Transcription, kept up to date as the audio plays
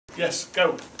Yes,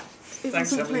 go. It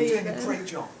Thanks, wasn't Emily. You're playing doing a then. great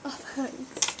job. Oh,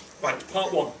 thanks. Right,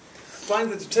 part one.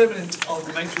 Find the determinant of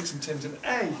the matrix in terms of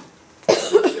A.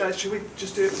 Which, should we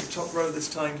just do it to the top row this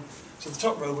time? So the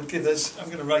top row would give us, I'm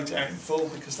going to write it out in full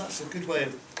because that's a good way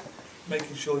of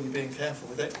making sure you're being careful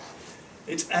with it.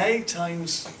 It's A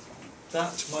times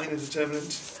that minor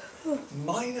determinant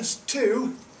minus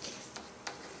 2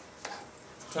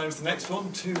 times the next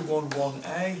one, 2, 1,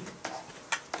 1A,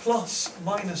 plus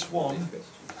minus 1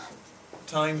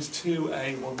 times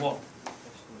 2A, 1, 1.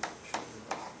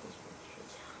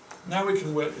 Now we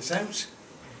can work this out.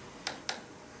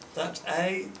 That's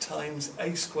A times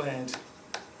A squared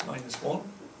minus 1,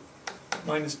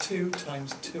 minus 2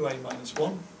 times 2A minus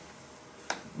 1,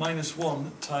 minus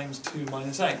 1 times 2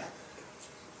 minus A.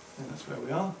 And that's where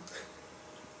we are.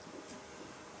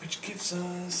 Which gives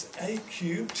us A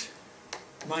cubed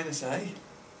minus A,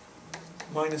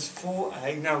 minus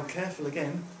 4A, now careful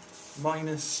again,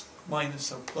 minus,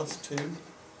 so plus 2,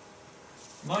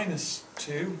 minus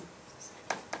 2,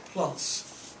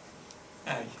 plus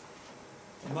A.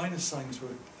 The minus signs were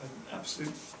an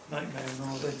absolute nightmare in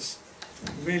all this.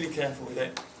 Really careful with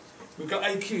it. We've got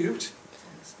A cubed.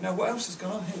 Now what else has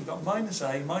gone on here? We've got minus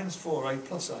A, minus 4A,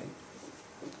 plus A.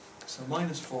 So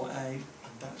minus 4A, and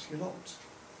that's your lot.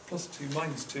 Plus 2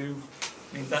 minus 2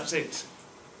 means that's it.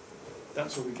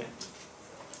 That's all we get.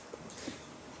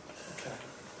 Okay.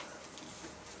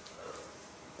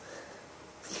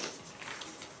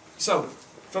 So,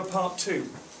 for part 2,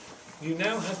 you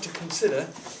now have to consider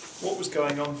what was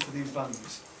going on for these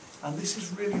values. And this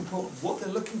is really important. What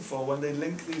they're looking for when they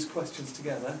link these questions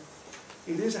together,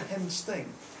 it is a hence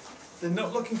thing. They're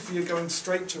not looking for you going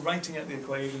straight to writing out the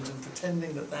equations and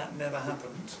pretending that that never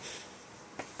happened.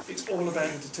 It's all about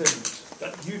the determinant.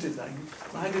 That you did that.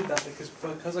 I did that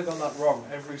because I got that wrong.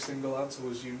 Every single answer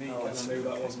was unique, and I knew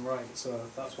that wasn't right. So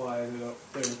that's why I ended up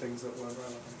doing things that weren't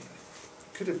relevant.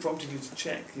 Could have prompted you to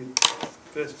check your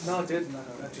first. No, I didn't. I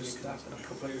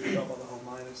completely forgot about the whole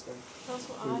minus thing. That's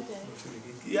what I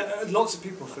did. Yeah, lots of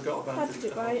people forgot about I did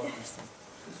it right.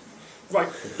 Right,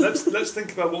 let's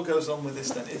think about what goes on with this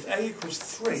then. If A equals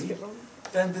 3,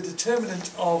 then the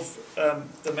determinant of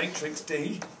the matrix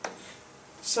D,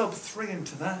 sub 3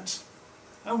 into that,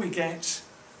 and we get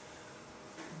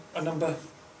a number,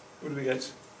 what do we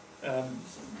get?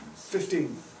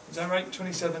 15. Is that right?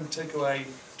 27 take away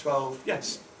 12,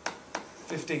 yes,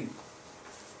 15.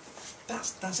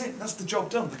 That's it, that's the job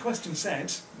done. The question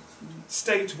said,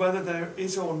 state whether there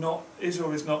is or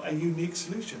is not a unique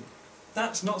solution.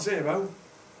 That's not 0,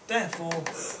 therefore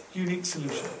unique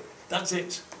solution. That's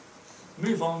it.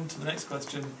 Move on to the next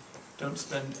question. Don't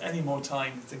spend any more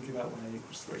time thinking about when A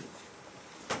equals 3.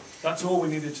 That's all we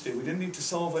needed to do. We didn't need to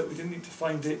solve it, we didn't need to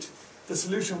find it. The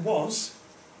solution was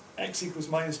x equals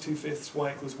minus 2/5,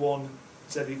 y equals 1,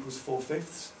 z equals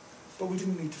 4/5, but we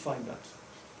didn't need to find that.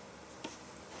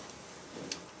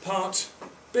 Part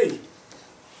B.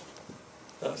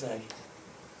 That's A.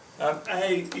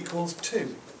 A equals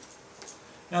 2.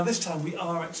 Now this time we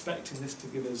are expecting this to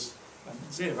give us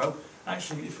 0.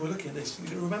 Actually, if we're looking at this,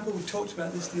 you remember we talked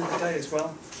about this the other day as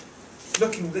well?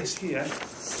 Looking at this here,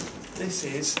 this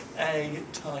is A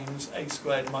times A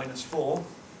squared minus 4,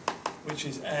 which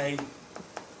is A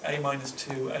minus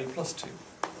 2, A plus 2.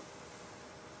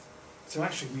 So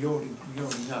actually we already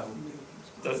know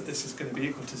that this is going to be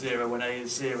equal to 0 when A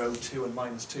is 0, 2 and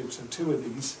minus 2. So 2 of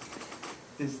these,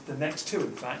 the next 2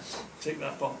 in fact, tick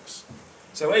that box.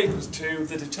 So A equals 2,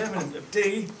 the determinant of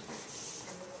D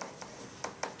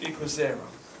equals 0.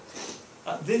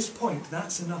 At this point,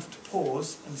 that's enough to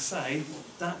pause and say,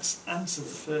 that's answered the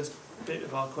first bit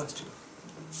of our question.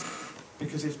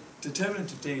 Because if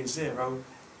determinant of D is 0,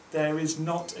 there is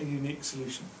not a unique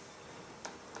solution.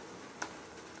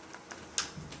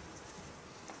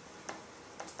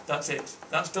 That's it.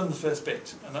 That's done the first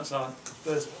bit, and that's our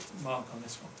first mark on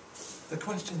this one. The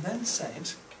question then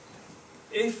said,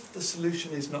 if the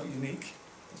solution is not unique,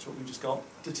 that's what we just got,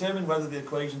 determine whether the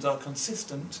equations are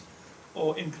consistent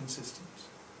or inconsistent.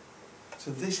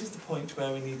 So this is the point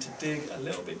where we need to dig a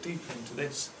little bit deeper into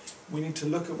this. We need to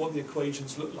look at what the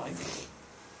equations look like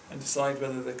and decide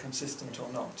whether they're consistent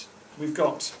or not. We've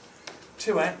got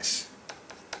 2x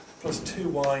plus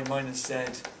 2y minus z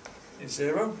is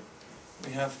 0.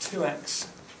 We have 2x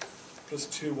plus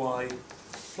 2y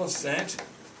plus z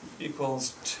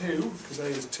equals 2, because A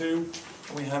is 2.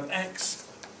 And we have x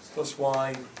plus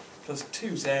y plus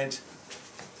 2z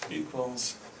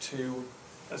equals 2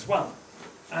 as well.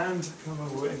 And I can't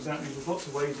remember exactly, there's lots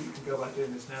of ways that you can go about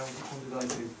doing this now. Which one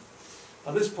did I do?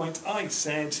 At this point I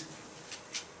said,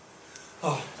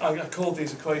 I called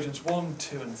these equations 1,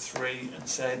 2 and 3 and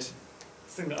said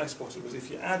thing that I spotted was if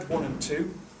you add 1 and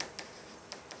 2,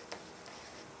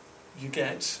 you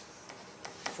get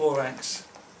 4x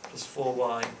plus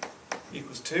 4y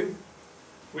equals 2,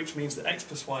 which means that x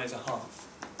plus y is a half.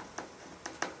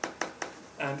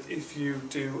 And if you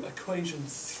do equation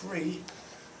 3,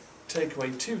 take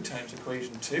away 2 times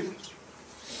equation 2,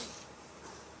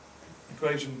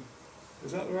 equation,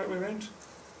 is that the right way around?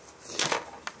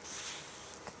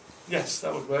 Yes,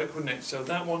 that would work, wouldn't it? So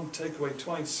that one, take away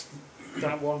twice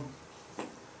that one,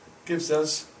 gives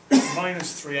us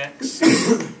minus 3x,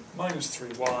 minus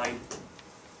 3y,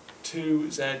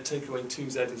 2z, take away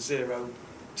 2z is 0,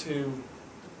 2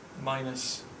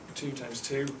 minus 2 times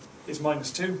 2 is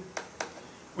minus 2,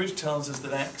 which tells us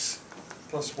that x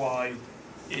plus y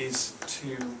is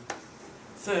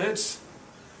 2/3.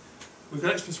 We've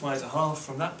got x plus y is a half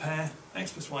from that pair,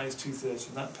 x plus y is 2/3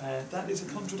 from that pair. That is a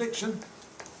contradiction.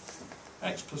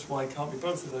 X plus y can't be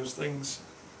both of those things.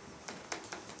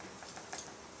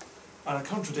 And a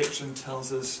contradiction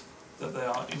tells us that they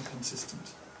are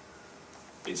inconsistent.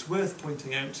 It's worth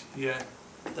pointing out here,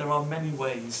 there are many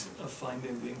ways of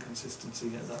finding the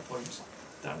inconsistency at that point.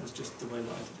 That was just the way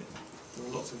that I did it. There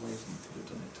are lots of ways you could have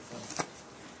done it to find it.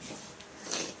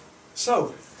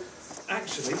 So,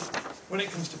 actually, when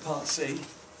it comes to part C,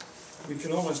 we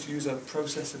can almost use a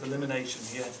process of elimination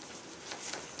here.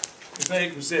 If A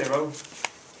equals 0,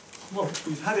 well,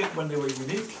 we've had it when they were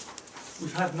unique.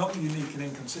 We've had not unique and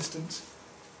inconsistent.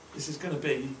 This is going to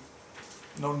be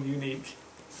non-unique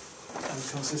and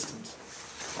consistent.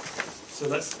 So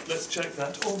let's check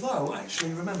that. Although,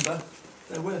 actually, remember,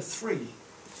 there were 3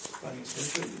 values here,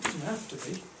 so it doesn't have to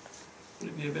be. But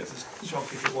it'd be a bit of a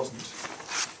shock if it wasn't.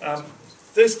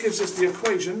 This gives us the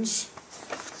equations.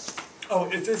 Oh,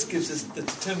 if this gives us the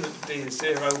determinant of D is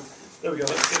 0, there we go,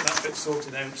 let's get that bit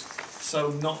sorted out. So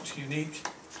not unique.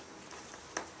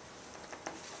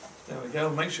 There we go,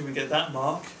 make sure we get that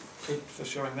mark for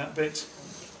showing that bit.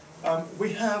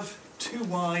 We have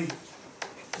 2y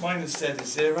minus z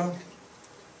is 0.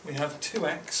 We have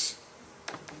 2x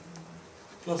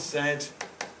plus z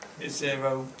is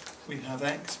 0. We have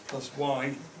x plus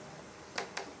y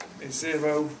is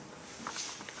 0.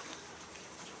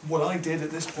 What I did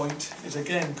at this point is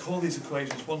again call these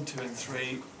equations 1, 2 and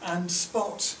 3 and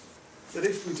spot that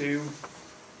if we do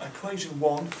equation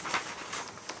 1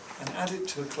 and add it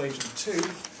to equation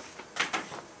 2,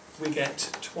 we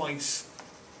get twice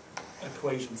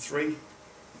equation 3.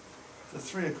 The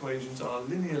 3 equations are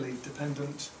linearly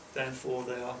dependent, therefore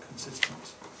they are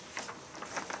consistent.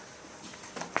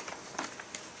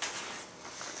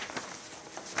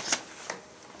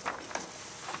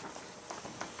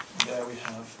 There we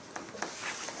have a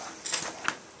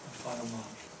final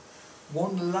mark.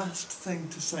 One last thing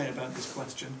to say about this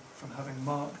question, from having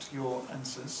marked your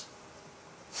answers.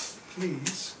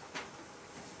 Please,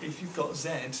 if you've got z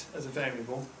as a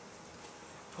variable,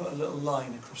 put a little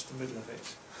line across the middle of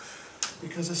it.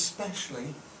 Because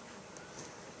especially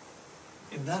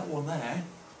in that one there,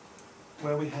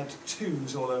 where we had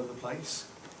 2's all over the place,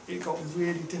 it got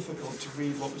really difficult to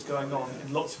read what was going on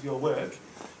in lots of your work,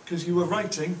 because you were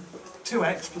writing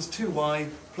 2x plus 2y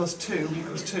plus 2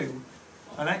 equals 2,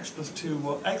 and x plus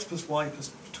y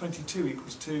plus 22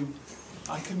 equals 2.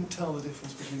 I couldn't tell the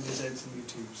difference between the z's and the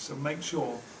 2's, so make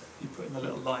sure you put in a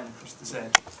little line across the z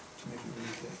to make it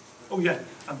really clear. Oh yeah,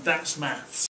 and that's maths.